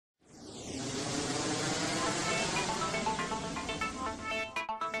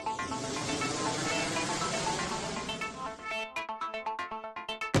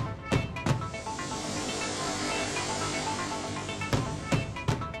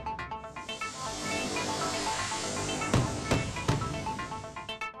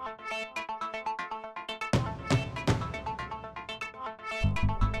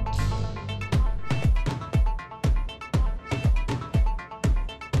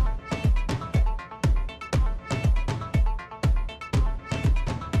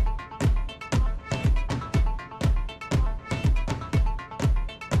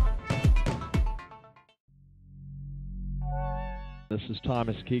is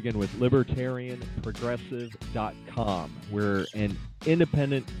Thomas Keegan with LibertarianProgressive.com. We're an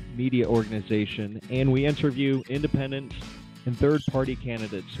independent media organization, and we interview independent and third-party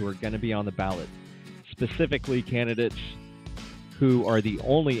candidates who are going to be on the ballot, specifically candidates who are the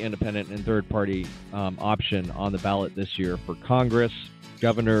only independent and third-party option on the ballot this year for Congress,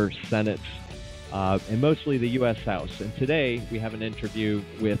 Governor, Senate, and mostly the U.S. House. And today we have an interview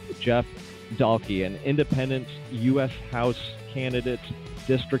with Jeff Dahlke, an independent U.S. House candidate,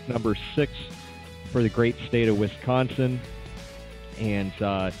 District number 6 for the great state of Wisconsin. And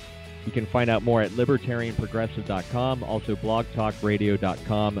you can find out more at libertarianprogressive.com, also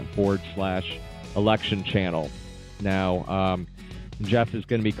blogtalkradio.com/election channel. Now, Jeff is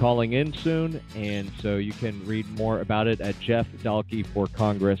going to be calling in soon, and so you can read more about it at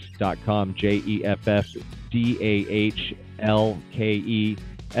jeffdahlkeforcongress.com,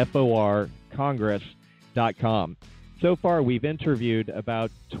 JEFFDAHLKEFOR Congress.com. So far, we've interviewed about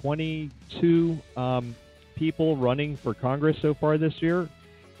 22 people running for Congress so far this year.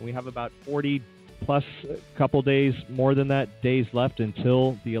 We have about 40 plus a couple days, more than that, days left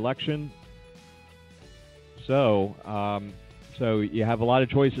until the election. So you have a lot of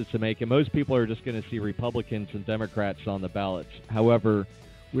choices to make, and most people are just going to see Republicans and Democrats on the ballots. However,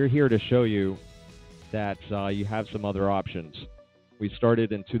 we're here to show you that you have some other options. We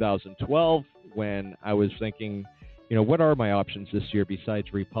started in 2012 when I was thinking, what are my options this year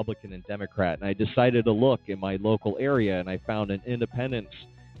besides Republican and Democrat? And I decided to look in my local area, and I found an independent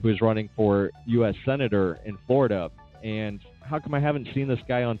who is running for U.S. Senator in Florida. And how come I haven't seen this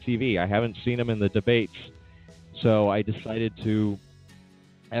guy on TV? I haven't seen him in the debates. So I decided to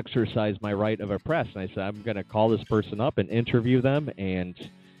exercise my right of a press. And I said, I'm going to call this person up and interview them and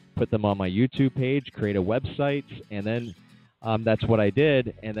put them on my YouTube page, create a website, and then that's what I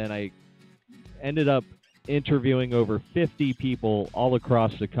did. And then I ended up interviewing over 50 people all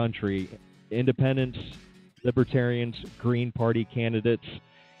across the country, independents, libertarians, Green Party candidates,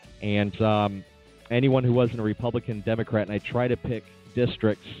 and anyone who wasn't a Republican, Democrat. And I try to pick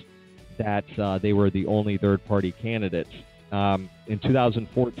districts that they were the only third-party candidates. In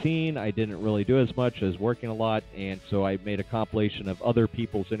 2014, I didn't really do as much. I was working a lot, and so I made a compilation of other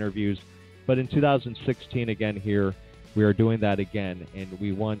people's interviews. But in 2016, again here, we are doing that again, and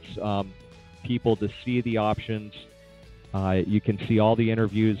we want people to see the options. You can see all the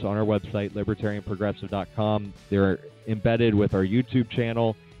interviews on our website, libertarianprogressive.com. They're embedded with our YouTube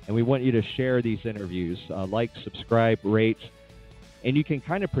channel, and we want you to share these interviews. Like, subscribe, rate, and you can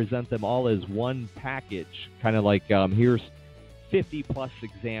kind of present them all as one package, kind of like here's 50-plus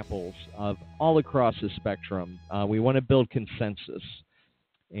examples of all across the spectrum. We want to build consensus,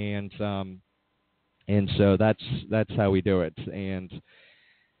 and so that's how we do it. And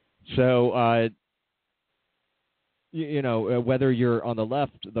so, whether you're on the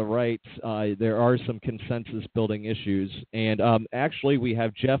left, the right, there are some consensus-building issues. And actually, we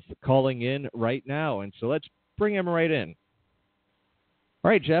have Jeff calling in right now, and so let's bring him right in. All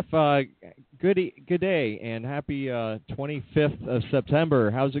right, Jeff, good day, and happy 25th of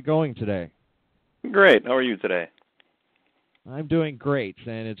September. How's it going today? Great. How are you today? I'm doing great,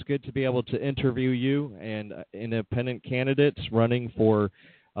 and it's good to be able to interview you and independent candidates running for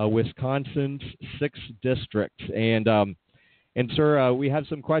Wisconsin's 6th district. And sir, we have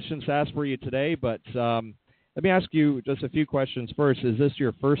some questions to ask for you today, but let me ask you just a few questions first. Is this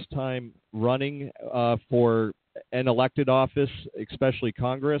your first time running for an elected office, especially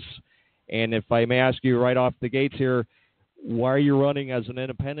Congress? And if I may ask you right off the gates here, why are you running as an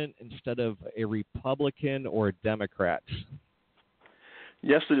independent instead of a Republican or a Democrat?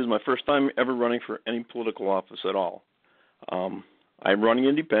 Yes, it is my first time ever running for any political office at all. I'm running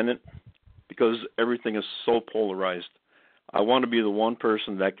independent because everything is so polarized. I want to be the one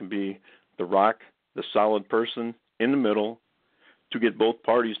person that can be the rock, the solid person in the middle to get both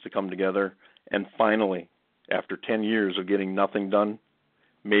parties to come together, and finally, after 10 years of getting nothing done,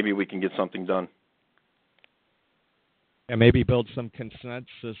 maybe we can get something done. And maybe build some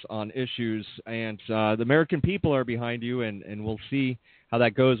consensus on issues. And the American people are behind you, and we'll see how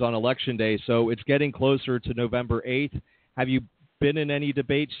that goes on Election Day. So it's getting closer to November 8th. Have you been in any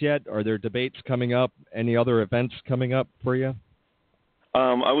debates yet? Are there debates coming up? Any other events coming up for you?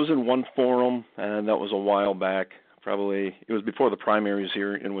 I was in one forum, and that was a while back. Probably it was before the primaries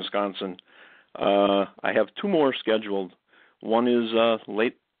here in Wisconsin. I have 2 more scheduled. One is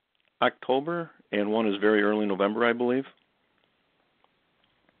late October, and one is very early November, I believe.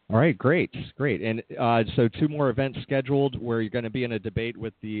 All right, great. And so 2 more events scheduled where you're going to be in a debate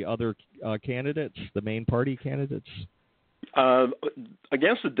with the other candidates, the main party candidates?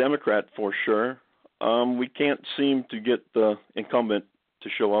 Against the Democrat, for sure. We can't seem to get the incumbent to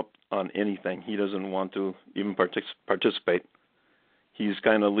show up on anything. He doesn't want to even participate. He's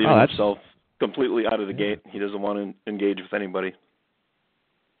kind of leaving himself completely out of the gate. He doesn't want to engage with anybody.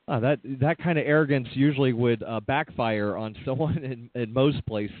 That kind of arrogance usually would backfire on someone in most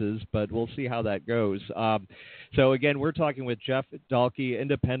places, but we'll see how that goes. So again, we're talking with Jeff Dahlke,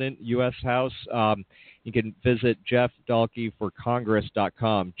 Independent, U.S. House. You can visit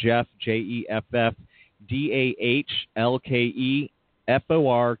jeffdahlkeforcongress.com. Jeff, JEFFDAHLKEFOR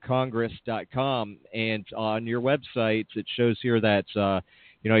Congress.com. And on your website, it shows here that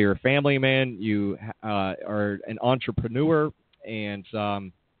you're a family man, you are an entrepreneur, and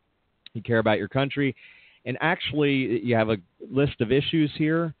you care about your country. And actually, you have a list of issues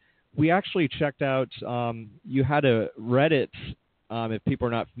here. We actually checked out, you had a Reddit, if people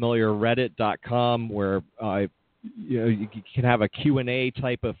are not familiar, reddit.com, where you can have a Q&A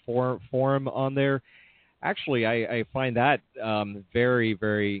type of forum on there. Actually, I find that very,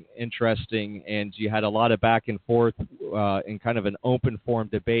 very interesting, and you had a lot of back and forth in kind of an open forum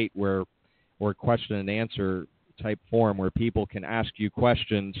debate or question and answer type forum where people can ask you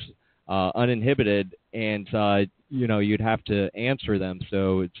questions uninhibited, and you'd have to answer them.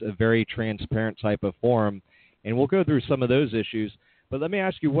 So it's a very transparent type of forum, and we'll go through some of those issues. But let me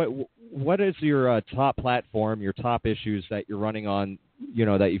ask you, what is your top platform, your top issues that you're running on,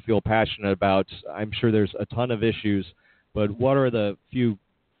 that you feel passionate about? I'm sure there's a ton of issues, but what are the few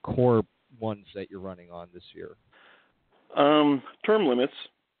core ones that you're running on this year? Term limits,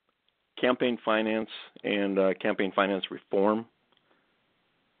 campaign finance, and campaign finance reform.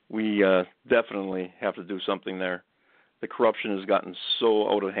 We definitely have to do something there. The corruption has gotten so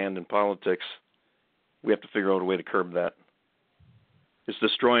out of hand in politics. We have to figure out a way to curb that. It's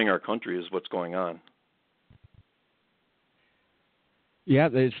destroying our country is what's going on. Yeah,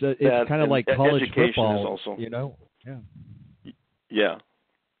 it's kind of like college football, also, Yeah. Yeah,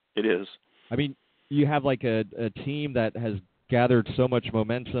 it is. I mean, you have like a team that has gathered so much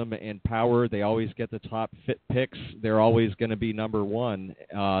momentum and power. They always get the top picks. They're always going to be number one.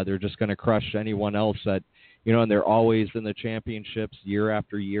 They're just going to crush anyone else that, and they're always in the championships year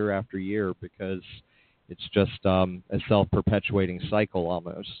after year after year because it's just a self-perpetuating cycle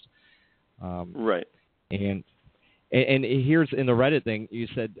almost. Right. And here's in the Reddit thing, you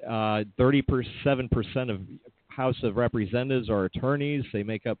said 37% of House of Representatives are attorneys. They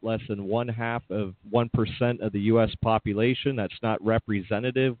make up less than 0.5% of the U.S. population. That's not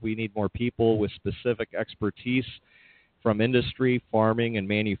representative. We need more people with specific expertise from industry, farming, and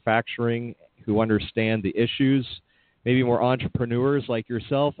manufacturing who understand the issues. Maybe more entrepreneurs like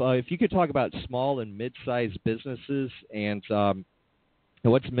yourself. If you could talk about small and mid-sized businesses and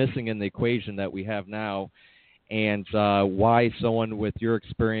what's missing in the equation that we have now, and why someone with your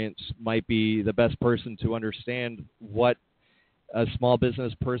experience might be the best person to understand what a small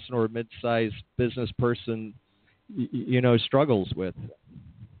business person or a mid-sized business person, struggles with.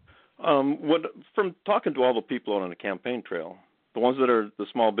 From talking to all the people out on the campaign trail, the ones that are the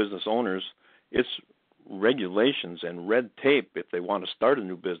small business owners, it's regulations and red tape if they want to start a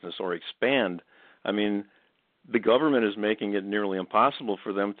new business or expand. I mean, the government is making it nearly impossible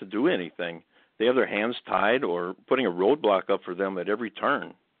for them to do anything. They have their hands tied or putting a roadblock up for them at every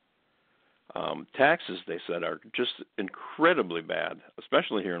turn. Taxes, they said, are just incredibly bad,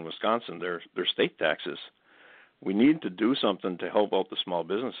 especially here in Wisconsin. They're state taxes. We need to do something to help out the small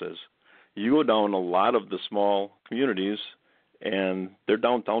businesses. You go down a lot of the small communities, and their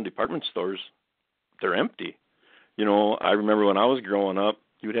downtown department stores, they're empty. I remember when I was growing up,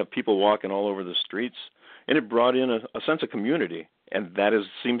 you would have people walking all over the streets, and it brought in a sense of community, and that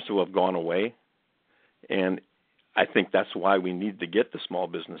seems to have gone away. And I think that's why we need to get the small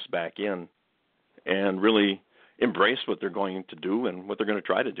business back in and really embrace what they're going to do and what they're going to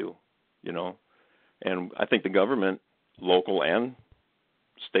try to do, And I think the government, local and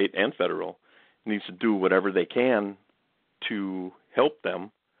state and federal, needs to do whatever they can to help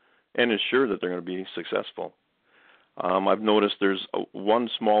them and ensure that they're going to be successful. I've noticed there's one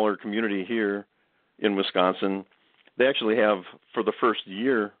smaller community here in Wisconsin. They actually have, for the first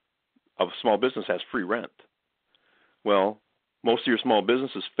year of a small business, has free rent. Well, most of your small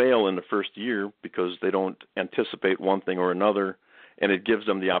businesses fail in the first year because they don't anticipate one thing or another, and it gives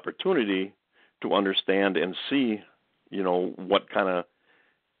them the opportunity to understand and see, what kind of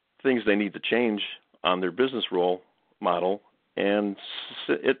things they need to change on their business role model, and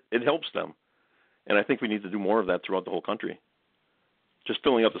it helps them. And I think we need to do more of that throughout the whole country. Just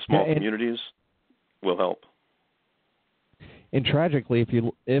filling up the small communities will help. And tragically,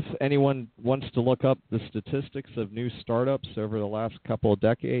 if anyone wants to look up the statistics of new startups over the last couple of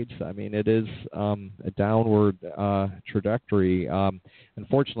decades, I mean, it is a downward trajectory.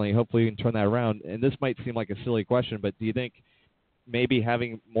 Unfortunately, hopefully you can turn that around. And this might seem like a silly question, but do you think maybe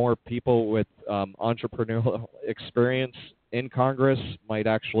having more people with entrepreneurial experience in Congress might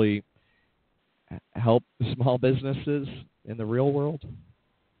actually help small businesses in the real world?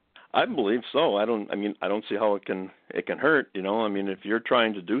 I believe so. I don't see how it can hurt. I mean, if you're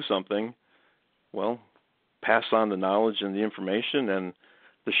trying to do something, well, pass on the knowledge and the information and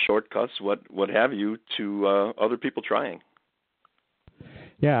the shortcuts, what have you, to other people trying.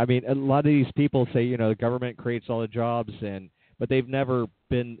 Yeah, I mean, a lot of these people say, the government creates all the jobs, but they've never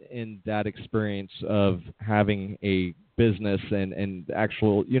been in that experience of having a business and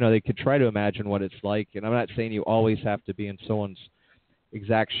actual, they could try to imagine what it's like. And I'm not saying you always have to be in someone's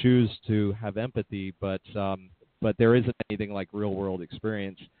exact shoes to have empathy, but there isn't anything like real world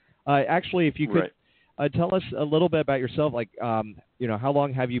experience. Actually, if you could tell us a little bit about yourself, like how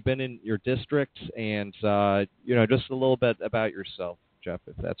long have you been in your district, and just a little bit about yourself, Jeff,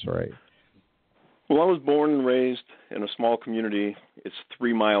 if that's all right. Well, I was born and raised in a small community. It's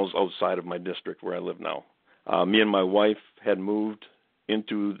 3 miles outside of my district where I live now. Me and my wife had moved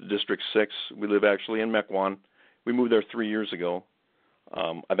into District 6. We live actually in Mequon. We moved there 3 years ago.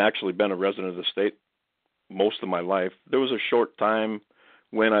 I've actually been a resident of the state most of my life. There was a short time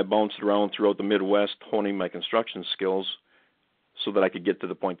when I bounced around throughout the Midwest honing my construction skills so that I could get to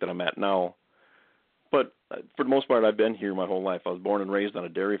the point that I'm at now. But for the most part, I've been here my whole life. I was born and raised on a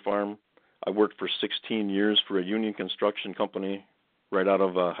dairy farm. I worked for 16 years for a union construction company right out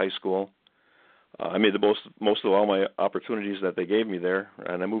of high school. I made the most of all my opportunities that they gave me there,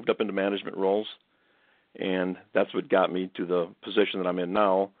 and I moved up into management roles. And that's what got me to the position that I'm in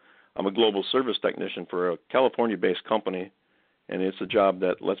now. I'm a global service technician for a California-based company, and it's a job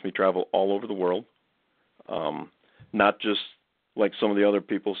that lets me travel all over the world. Not just like some of the other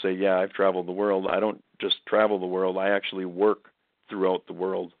people say, yeah, I've traveled the world. I don't just travel the world. I actually work throughout the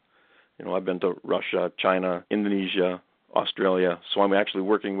world. I've been to Russia, China, Indonesia, Australia, so I'm actually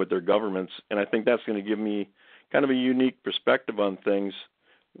working with their governments, and I think that's going to give me kind of a unique perspective on things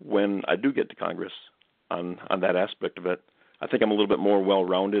when I do get to Congress. On that aspect of it. I think I'm a little bit more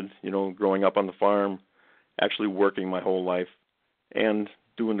well-rounded, growing up on the farm, actually working my whole life, and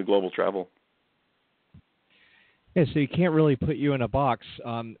doing the global travel. Yeah, so you can't really put you in a box,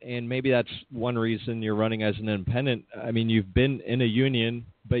 and maybe that's one reason you're running as an independent. I mean, you've been in a union,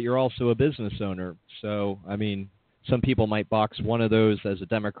 but you're also a business owner. So, I mean, some people might box one of those as a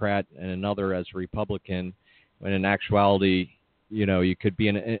Democrat and another as a Republican, when in actuality, you could be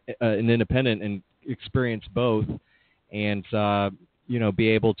an independent and experience both, and be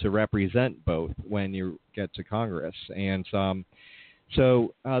able to represent both when you get to Congress. And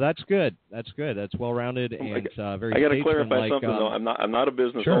so that's good. That's well-rounded and very. I got to clarify something though. I'm not a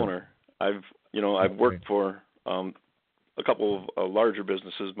business owner. I've worked for a couple of larger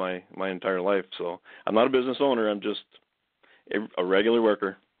businesses my entire life. So I'm not a business owner. I'm just a regular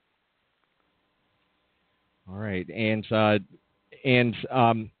worker. All right, and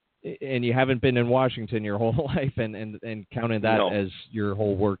you haven't been in Washington your whole life and counted that as your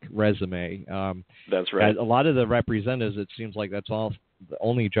whole work resume. That's right. A lot of the representatives, it seems like that's all the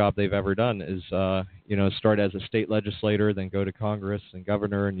only job they've ever done is, start as a state legislator, then go to Congress and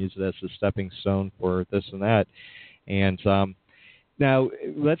governor and use it as a stepping stone for this and that. And now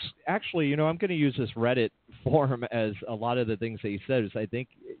let's actually, I'm going to use this Reddit forum as a lot of the things that you said. Is I think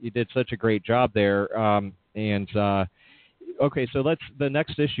you did such a great job there. Okay, so the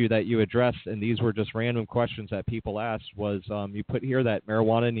next issue that you addressed, and these were just random questions that people asked, was you put here that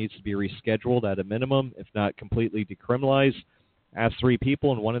marijuana needs to be rescheduled at a minimum, if not completely decriminalized. Ask 3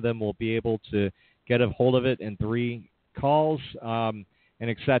 people, and one of them will be able to get a hold of it in 3 calls, and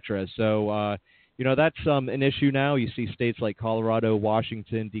et cetera. So, that's an issue now. You see states like Colorado,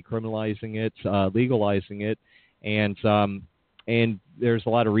 Washington decriminalizing it, legalizing it, and there's a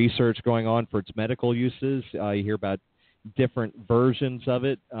lot of research going on for its medical uses. You hear about different versions of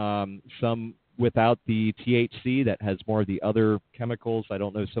it, some without the THC that has more of the other chemicals. I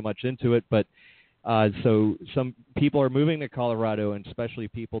don't know so much into it, but so some people are moving to Colorado, and especially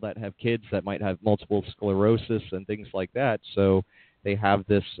people that have kids that might have multiple sclerosis and things like that. So they have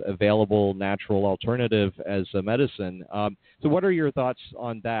this available natural alternative as a medicine. So what are your thoughts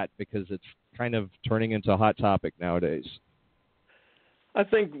on that? Because it's kind of turning into a hot topic nowadays. I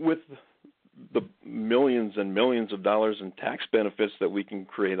think with the millions and millions of dollars in tax benefits that we can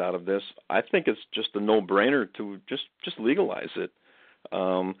create out of this, I think it's just a no-brainer to just legalize it.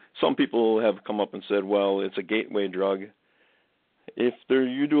 Some people have come up and said, well, it's a gateway drug. If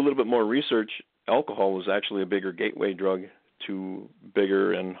you do a little bit more research, alcohol is actually a bigger gateway drug to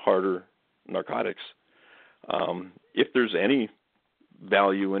bigger and harder narcotics. If there's any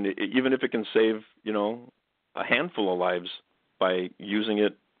value in it, even if it can save, a handful of lives by using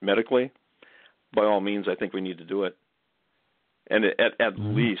it medically, by all means, I think we need to do it. And at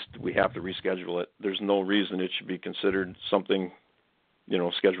least we have to reschedule it. There's no reason it should be considered something,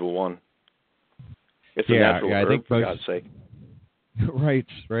 Schedule 1. It's a natural herb, for God's sake. Right.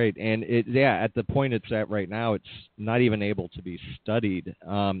 And at the point it's at right now, it's not even able to be studied.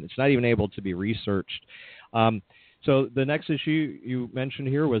 It's not even able to be researched. So the next issue you mentioned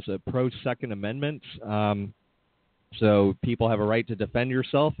here was a pro-Second Amendment. So people have a right to defend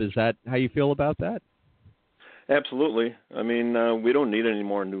yourself. Is that how you feel about that? Absolutely. I mean, we don't need any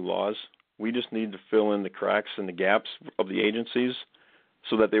more new laws. We just need to fill in the cracks and the gaps of the agencies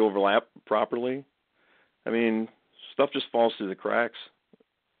so that they overlap properly. I mean, stuff just falls through the cracks.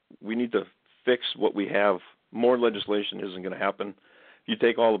 We need to fix what we have. More legislation isn't going to happen. If you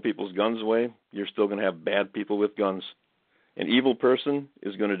take all the people's guns away, you're still going to have bad people with guns. An evil person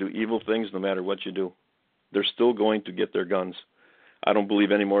is going to do evil things no matter what you do. They're still going to get their guns. I don't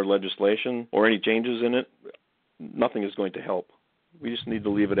believe any more legislation or any changes in it. Nothing is going to help. We just need to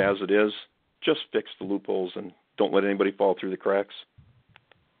leave it as it is. Just fix the loopholes and don't let anybody fall through the cracks.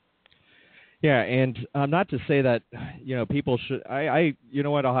 Yeah, and not to say that, people should, you know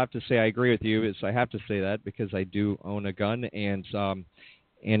what I'll have to say, I agree with you, is I have to say that because I do own a gun and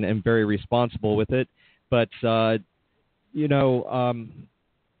am very responsible with it. But,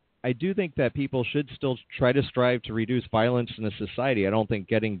 I do think that people should still try to strive to reduce violence in a society. I don't think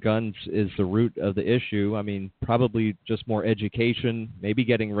getting guns is the root of the issue. I mean, probably just more education, maybe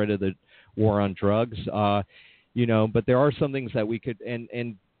getting rid of the war on drugs, but there are some things that we could,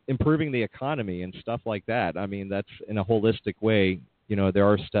 and improving the economy and stuff like that. I mean, that's in a holistic way. There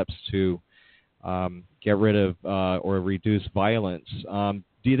are steps to get rid of or reduce violence. Do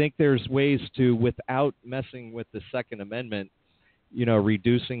you think there's ways to, without messing with the Second Amendment,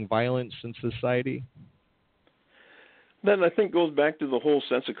 reducing violence in society? That, I think, goes back to the whole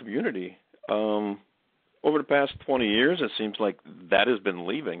sense of community. Over the past 20 years, it seems like that has been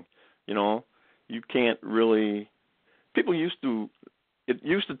leaving. You can't really... It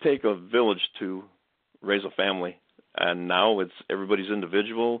used to take a village to raise a family, and now it's everybody's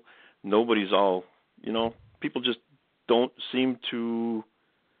individual. Nobody's all, people just don't seem to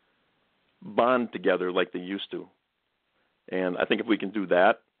bond together like they used to. And I think if we can do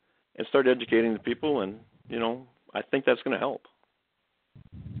that and start educating the people, and, I think that's going to help.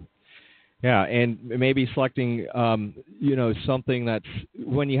 Yeah, and maybe selecting, something that's,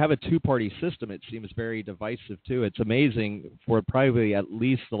 when you have a two-party system, it seems very divisive, too. It's amazing for probably at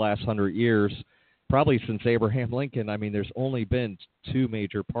least the last 100 years, probably since Abraham Lincoln. I mean, there's only been two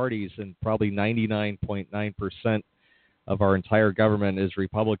major parties, and probably 99.9% of our entire government is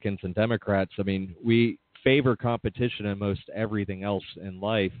Republicans and Democrats. I mean, we favor competition in most everything else in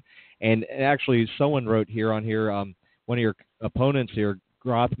life. And actually, someone wrote one of your opponents here,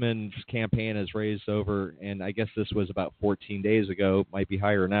 Grothman's campaign has raised over, and I guess this was about 14 days ago, might be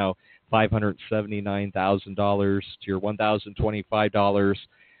higher now, $579,000 to your $1,025.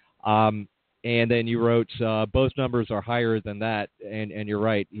 And then you wrote, both numbers are higher than that, and you're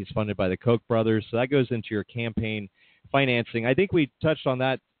right, he's funded by the Koch brothers. So that goes into your campaign financing. I think we touched on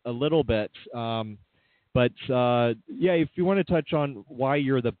that a little bit. But if you want to touch on why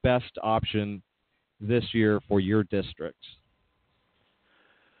you're the best option this year for your districts.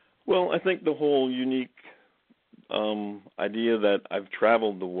 Well, I think the whole unique idea that I've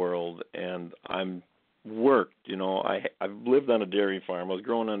traveled the world and I'm worked, I've lived on a dairy farm. I was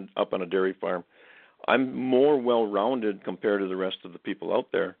growing up on a dairy farm. I'm more well-rounded compared to the rest of the people out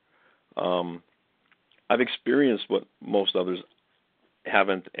there. I've experienced what most others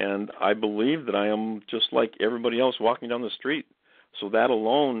haven't, and I believe that I am just like everybody else walking down the street. So that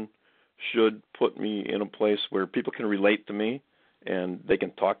alone should put me in a place where people can relate to me and they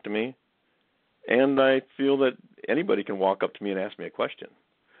can talk to me. And I feel that anybody can walk up to me and ask me a question.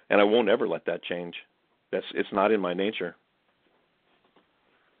 And I won't ever let that change. It's not in my nature.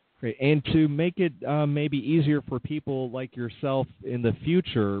 Great. And to make it maybe easier for people like yourself in the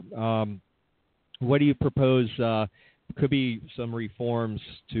future, what do you propose could be some reforms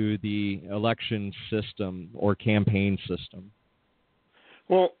to the election system or campaign system?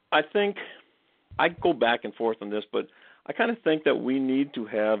 Well, I think I go back and forth on this, but I kind of think that we need to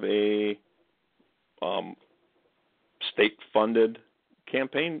have a state-funded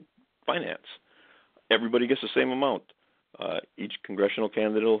campaign finance. Everybody gets the same amount. Each congressional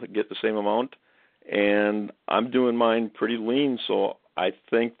candidate will get the same amount, and I'm doing mine pretty lean, so I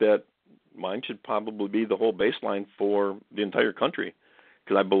think that mine should probably be the whole baseline for the entire country,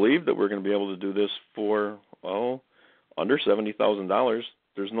 because I believe that we're going to be able to do this for, under $70,000.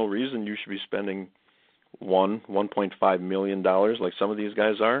 There's no reason you should be spending $1.5 million like some of these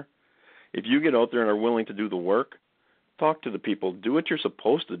guys are. If you get out there and are willing to do the work, talk to the people, do what you're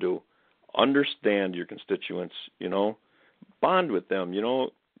supposed to do, understand your constituents, bond with them,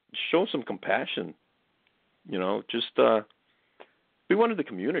 show some compassion, just be one of the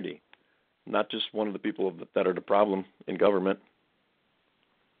community, not just one of the people that are the problem in government.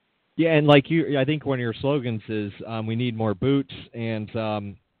 Yeah, and like I think one of your slogans is we need more boots, and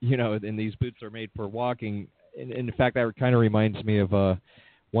and these boots are made for walking. And in fact, that kind of reminds me of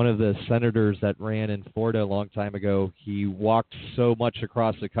one of the senators that ran in Florida a long time ago. He walked so much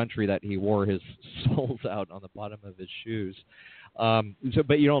across the country that he wore his soles out on the bottom of his shoes.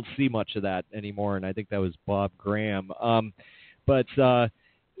 But you don't see much of that anymore, and I think that was Bob Graham.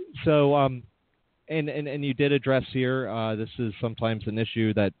 And you did address here, this is sometimes an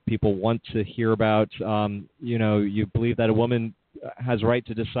issue that people want to hear about. You believe that a woman has a right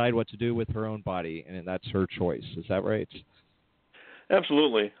to decide what to do with her own body, and that's her choice. Is that right?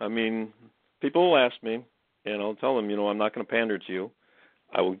 Absolutely. I mean, people will ask me, and I'll tell them, I'm not going to pander to you.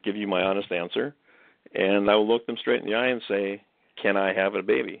 I will give you my honest answer, and I will look them straight in the eye and say, can I have a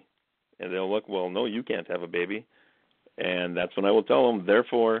baby? And they'll look, well, no, you can't have a baby. And that's when I will tell them,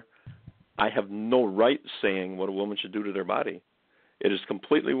 therefore, I have no right saying what a woman should do to their body. It is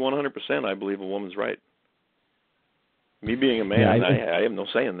completely 100%, I believe, a woman's right. Me being a man, I have no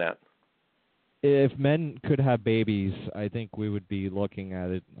say in that. If men could have babies, I think we would be looking at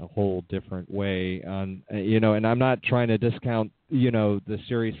it a whole different way. And I'm not trying to discount, the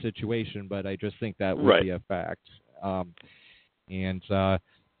serious situation, but I just think that would be a fact. All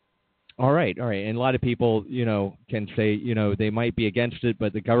right. And a lot of people, can say, they might be against it,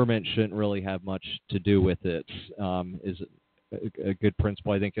 but the government shouldn't really have much to do with it, is a good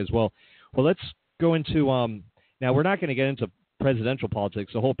principle, I think, as well. Well, let's go into, now we're not going to get into presidential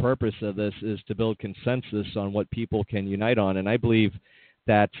politics. The whole purpose of this is to build consensus on what people can unite on, and I believe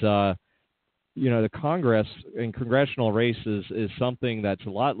that, the Congress and congressional races is something that's a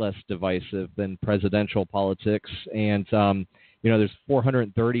lot less divisive than presidential politics, and there's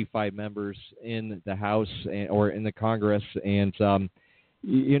 435 members in the House or in the Congress, and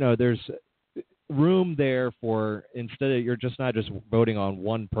there's room there for, instead of, you're just not just voting on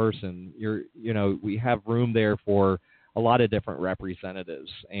one person. We have room there for a lot of different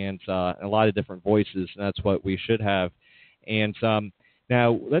representatives and a lot of different voices, and that's what we should have. And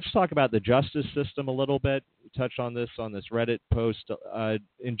now let's talk about the justice system a little bit. Touch on this Reddit post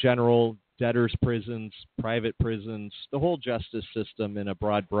in general. Debtors' prisons, private prisons, the whole justice system in a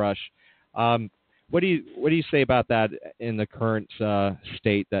broad brush. What do you say about that in the current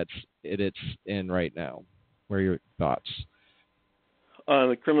state that it's in right now? What are your thoughts?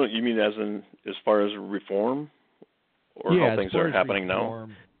 The criminal, you mean as far as reform, or how things are happening reform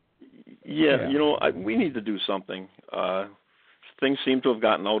now? Yeah, we need to do something. Things seem to have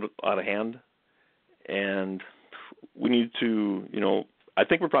gotten out of hand, and we need to, I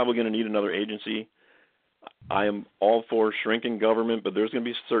think we're probably going to need another agency. I am all for shrinking government, but there's going to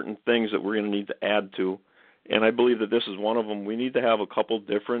be certain things that we're going to need to add to, and I believe that this is one of them. We need to have a couple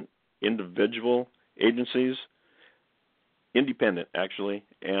different individual agencies, independent actually,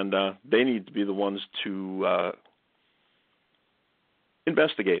 and they need to be the ones to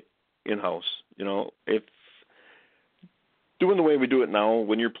investigate in-house. If doing the way we do it now,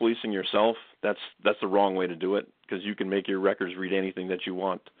 when you're policing yourself, that's the wrong way to do it, because you can make your records read anything that you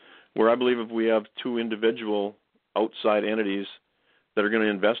want. Where I believe if we have two individual outside entities that are going to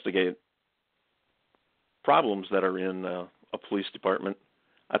investigate problems that are in a police department,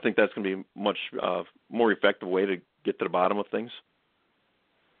 I think that's going to be a much more effective way to get to the bottom of things.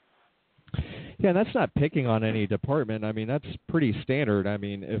 Yeah, and that's not picking on any department. I mean, that's pretty standard. I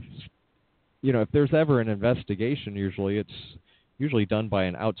mean, if there's ever an investigation, it's usually done by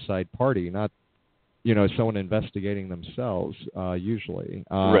an outside party, not someone investigating themselves, usually.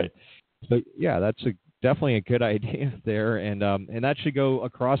 Right. So yeah, that's definitely a good idea there, and that should go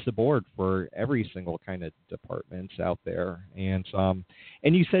across the board for every single kind of departments out there. And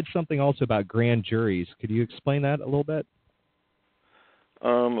you said something also about grand juries. Could you explain that a little bit?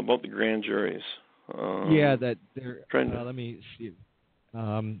 About the grand juries. That there. Let me see.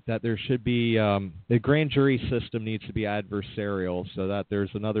 That there should be the grand jury system needs to be adversarial, so that there's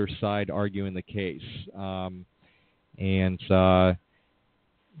another side arguing the case, and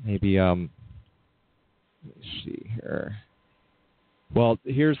maybe let me see here. Well,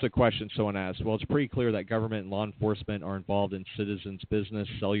 here's the question someone asked. Well, it's pretty clear that government and law enforcement are involved in citizens' business,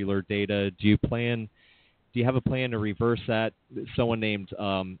 cellular data. Do you have a plan to reverse that? Someone named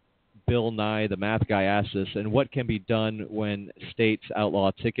Bill Nye, the math guy, asked this. And what can be done when states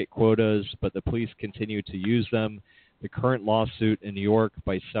outlaw ticket quotas, but the police continue to use them? The current lawsuit in New York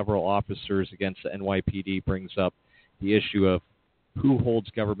by several officers against the NYPD brings up the issue of who holds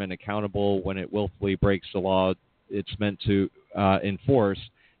government accountable when it willfully breaks the law it's meant to enforce.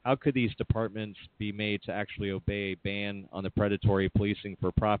 How could these departments be made to actually obey a ban on the predatory policing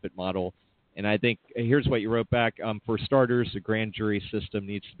for profit model? And I think here's what you wrote back. For starters, the grand jury system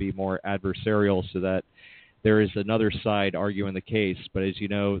needs to be more adversarial so that there is another side arguing the case. But as you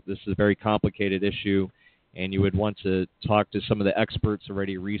know, this is a very complicated issue, and you would want to talk to some of the experts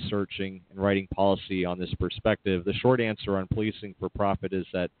already researching and writing policy on this perspective. The short answer on policing for profit is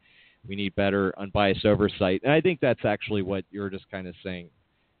that we need better unbiased oversight. And I think that's actually what you were just kind of saying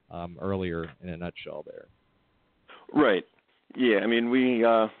earlier in a nutshell there. Right. Yeah, I mean,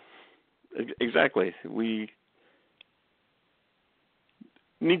 exactly. We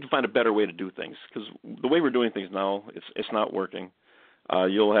need to find a better way to do things because the way we're doing things now, it's not working.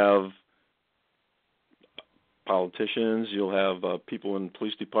 You'll have politicians, you'll have people in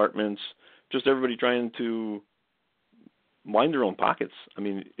police departments, just everybody trying to line their own pockets. I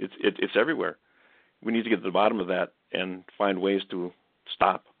mean, it's everywhere. We need to get to the bottom of that and find ways to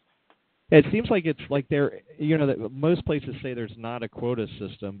stop. It seems like it's like that most places say there's not a quota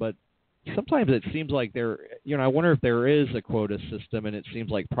system, but sometimes it seems like I wonder if there is a quota system, and it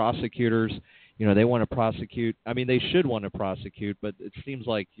seems like prosecutors, they want to prosecute. I mean, they should want to prosecute, but it seems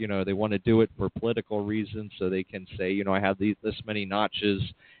like, they want to do it for political reasons so they can say, I have this many notches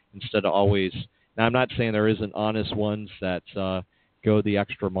instead of always. Now, I'm not saying there isn't honest ones that go the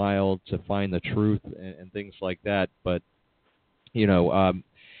extra mile to find the truth and things like that, but,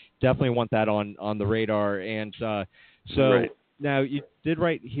 definitely want that on the radar. And so right. Now, you did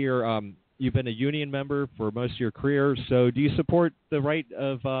write here, you've been a union member for most of your career, so do you support the right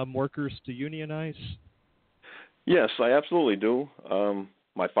of workers to unionize? Yes, I absolutely do.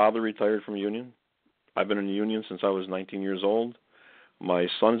 My father retired from a union. I've been in a union since I was 19 years old. My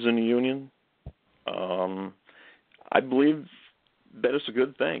son's in a union. I believe that it's a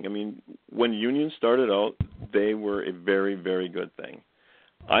good thing. I mean, when unions started out, they were a very, very good thing.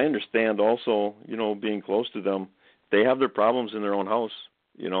 I understand also, being close to them, they have their problems in their own house.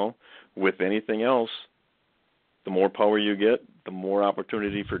 With anything else, the more power you get, the more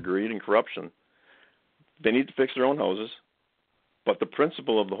opportunity for greed and corruption. They need to fix their own houses. But the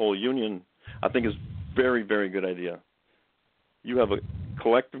principle of the whole union, I think, is very, very good idea. You have a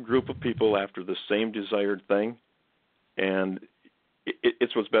collective group of people after the same desired thing, and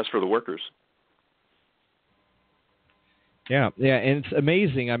it's what's best for the workers. Yeah, and it's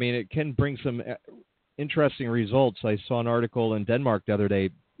amazing. I mean, it can bring some interesting results. I saw an article in Denmark the other day.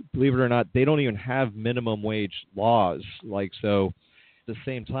 Believe it or not, they don't even have minimum wage laws. So at the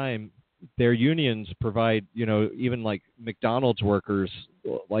same time, their unions provide, even like McDonald's workers,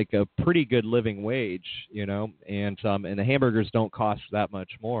 like a pretty good living wage, and the hamburgers don't cost that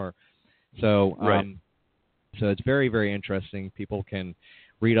much more. So, right. So it's very, very interesting. People can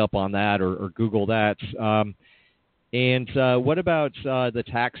read up on that or Google that. And what about the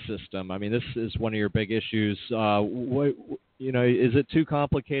tax system? I mean, this is one of your big issues. Is it too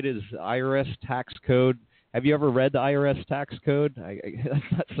complicated? Is the IRS tax code? Have you ever read the IRS tax code?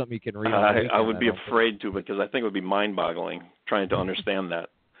 That's not something you can read. I would be afraid to, because I think it would be mind-boggling trying to understand that.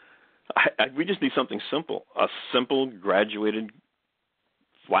 We just need something simple. A simple, graduated,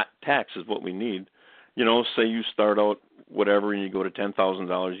 flat tax is what we need. Say you start out whatever and you go to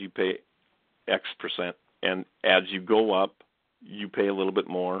 $10,000, you pay X percent. And as you go up, you pay a little bit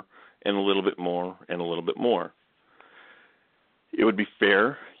more, and a little bit more, and a little bit more. It would be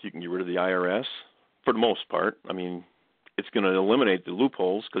fair. You can get rid of the IRS for the most part. I mean, it's going to eliminate the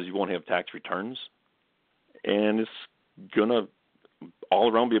loopholes because you won't have tax returns. And it's going to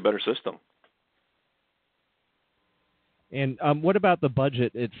all around be a better system. And what about the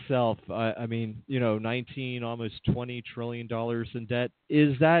budget itself? I mean, 19, almost $20 trillion in debt.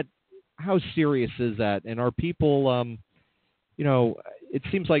 How serious is that? And are people, it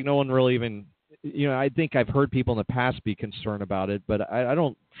seems like no one really even, I think I've heard people in the past be concerned about it, but I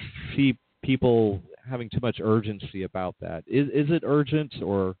don't see people having too much urgency about that. Is it urgent,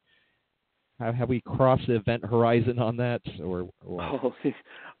 or have we crossed the event horizon on that? Or oh,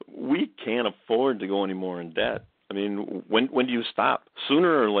 we can't afford to go any more in debt. I mean, when do you stop?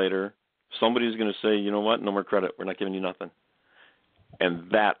 Sooner or later, somebody's going to say, you know what, no more credit. We're not giving you nothing. And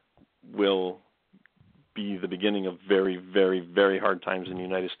that will be the beginning of very, very, very hard times in the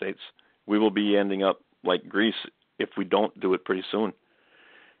United States. We will be ending up like Greece if we don't do it pretty soon.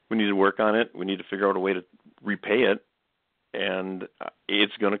 We need to work on it. We need to figure out a way to repay it, and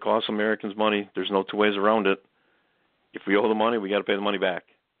it's going to cost Americans money. There's no two ways around it. If we owe the money, we got to pay the money back.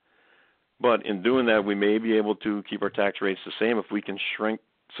 But in doing that, we may be able to keep our tax rates the same if we can shrink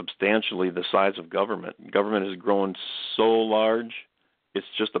substantially the size of government. Government has grown so large, it's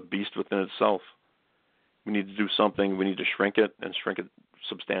just a beast within itself. We need to do something. We need to shrink it and shrink it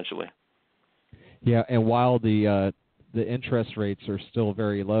substantially. Yeah, and while the interest rates are still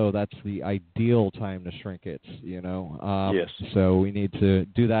very low, that's the ideal time to shrink it, you know. Yes. So we need to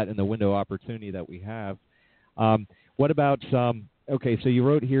do that in the window of opportunity that we have. What about okay, so you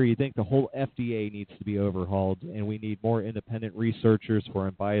wrote here you think the whole FDA needs to be overhauled and we need more independent researchers for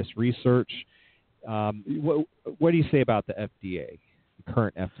unbiased research. What do you say about the FDA, the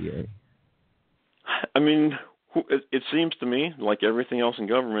current FDA? I mean, it seems to me, like everything else in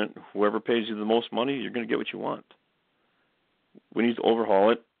government, whoever pays you the most money, you're going to get what you want. We need to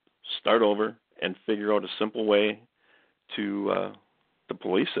overhaul it, start over, and figure out a simple way to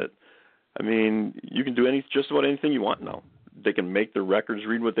police it. I mean, you can do just about anything you want now. They can make their records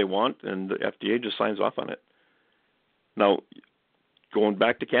read what they want, and the FDA just signs off on it. Now, going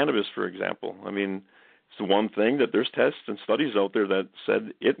back to cannabis, for example, I mean, it's the one thing that there's tests and studies out there that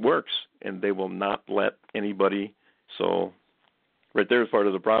said it works, and they will not let anybody. So right there is part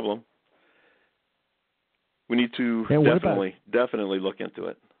of the problem. We need to definitely look into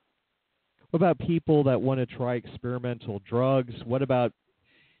it. What about people that want to try experimental drugs? What about,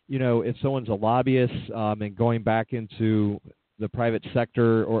 you know, if someone's a lobbyist and going back into the private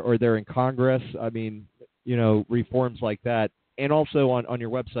sector or they're in Congress? I mean, you know, reforms like that. And also on your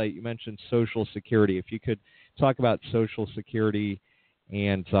website, you mentioned Social Security. If you could talk about Social Security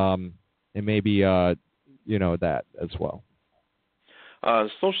and maybe, you know, that as well.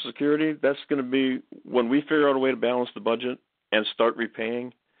 Social Security, that's going to be, when we figure out a way to balance the budget and start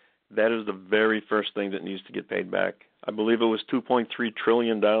repaying, that is the very first thing that needs to get paid back. I believe it was $2.3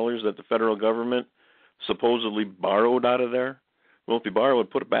 trillion that the federal government supposedly borrowed out of there. Well, if you borrow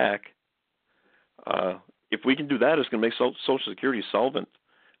it, put it back. If we can do that, it's going to make Social Security solvent.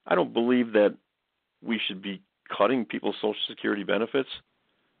 I don't believe that we should be cutting people's Social Security benefits,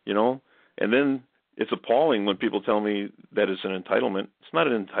 you know. And then it's appalling when people tell me that it's an entitlement. It's not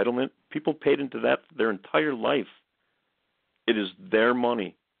an entitlement. People paid into that their entire life. It is their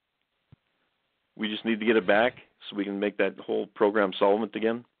money. We just need to get it back so we can make that whole program solvent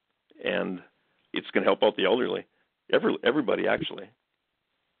again, and it's going to help out the elderly. Everybody, actually.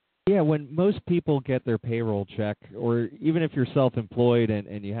 Yeah, when most people get their payroll check, or even if you're self-employed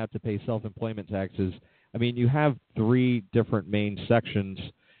and you have to pay self-employment taxes, I mean, you have three different main sections.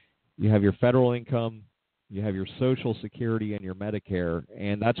 You have your federal income, you have your Social Security, and your Medicare,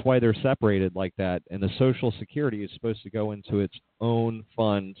 and that's why they're separated like that. And the Social Security is supposed to go into its own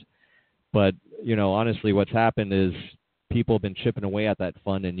fund, but, you know, honestly, what's happened is people have been chipping away at that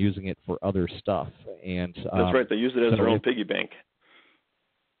fund and using it for other stuff. And that's right. They use it as their own piggy bank.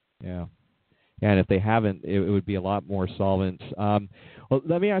 Yeah. And if they haven't, it would be a lot more solvent. Well,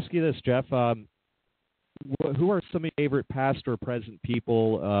 let me ask you this, Jeff. Who are some of your favorite past or present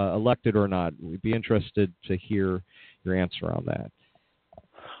people, elected or not? We'd be interested to hear your answer on that.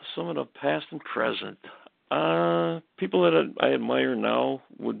 Some of the past and present. People that I admire now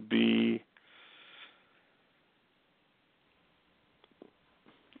would be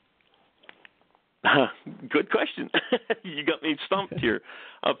good question. You got me stumped here.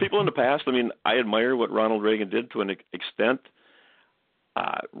 People in the past, I mean, I admire what Ronald Reagan did to an extent.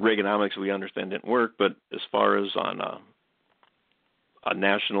 Reaganomics, we understand, didn't work, but as far as on a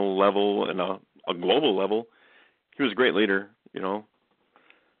national level and a global level, he was a great leader, you know.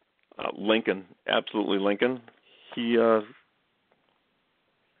 Lincoln, absolutely Lincoln. He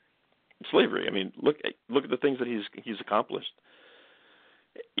slavery. I mean, look at the things that he's accomplished.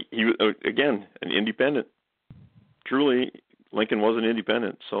 He again an independent. Truly, Lincoln was an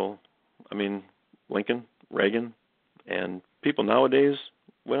independent. So, I mean, Lincoln, Reagan, and people nowadays.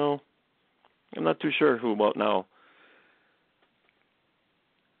 Well, I'm not too sure who about now.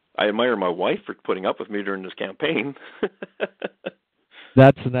 I admire my wife for putting up with me during this campaign.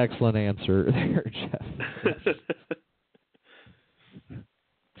 That's an excellent answer there, Jeff.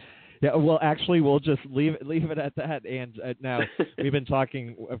 Yeah, well, actually, we'll just leave it at that. And now we've been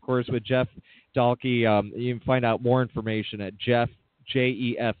talking, of course, with Jeff Dahlke. You can find out more information at Jeff,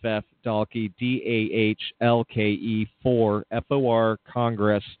 Jeff Dahlke, Dahlke 4 FOR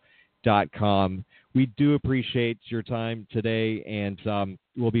Congress.com, we do appreciate your time today, and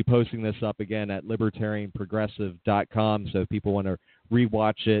we'll be posting this up again at libertarianprogressive.com, so if people want to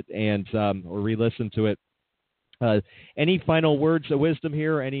rewatch it and or re-listen to it. Any final words of wisdom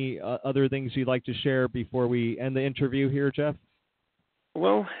here? Any other things you'd like to share before we end the interview here, Jeff?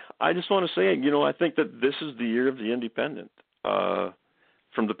 Well, I just want to say, I think that this is the year of the independent.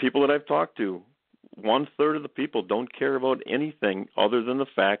 From the people that I've talked to, 1/3 of the people don't care about anything other than the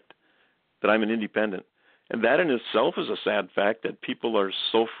fact that I'm an independent. And that in itself is a sad fact, that people are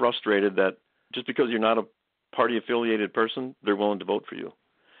so frustrated that just because you're not a party-affiliated person, they're willing to vote for you.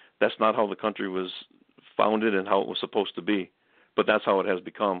 That's not how the country was founded and how it was supposed to be, but that's how it has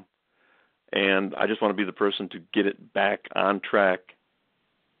become. And I just want to be the person to get it back on track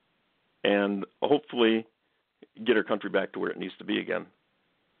and hopefully get our country back to where it needs to be again.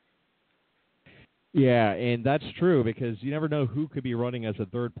 Yeah, and that's true, because you never know who could be running as a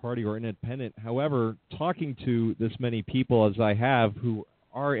third party or independent. However, talking to this many people as I have who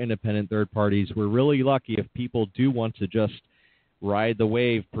are independent third parties, we're really lucky if people do want to just ride the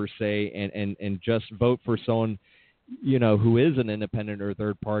wave, per se, and just vote for someone, who is an independent or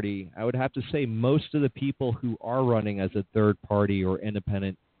third party. I would have to say most of the people who are running as a third party or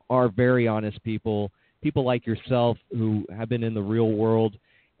independent are very honest people like yourself who have been in the real world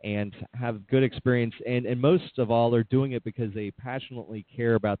and have good experience, and most of all are doing it because they passionately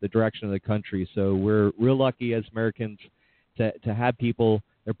care about the direction of the country. So we're real lucky as Americans to have people.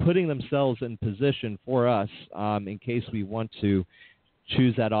 They're putting themselves in position for us in case we want to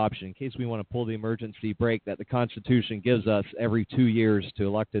choose that option, in case we want to pull the emergency brake that the Constitution gives us every 2 years to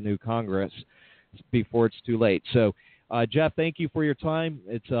elect a new Congress before it's too late. So, Jeff, thank you for your time.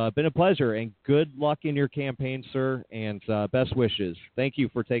 It's been a pleasure, and good luck in your campaign, sir, and best wishes. Thank you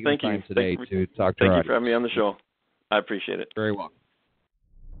for taking the time today to talk to us. Thank you for having me on the show. I appreciate it. Very well.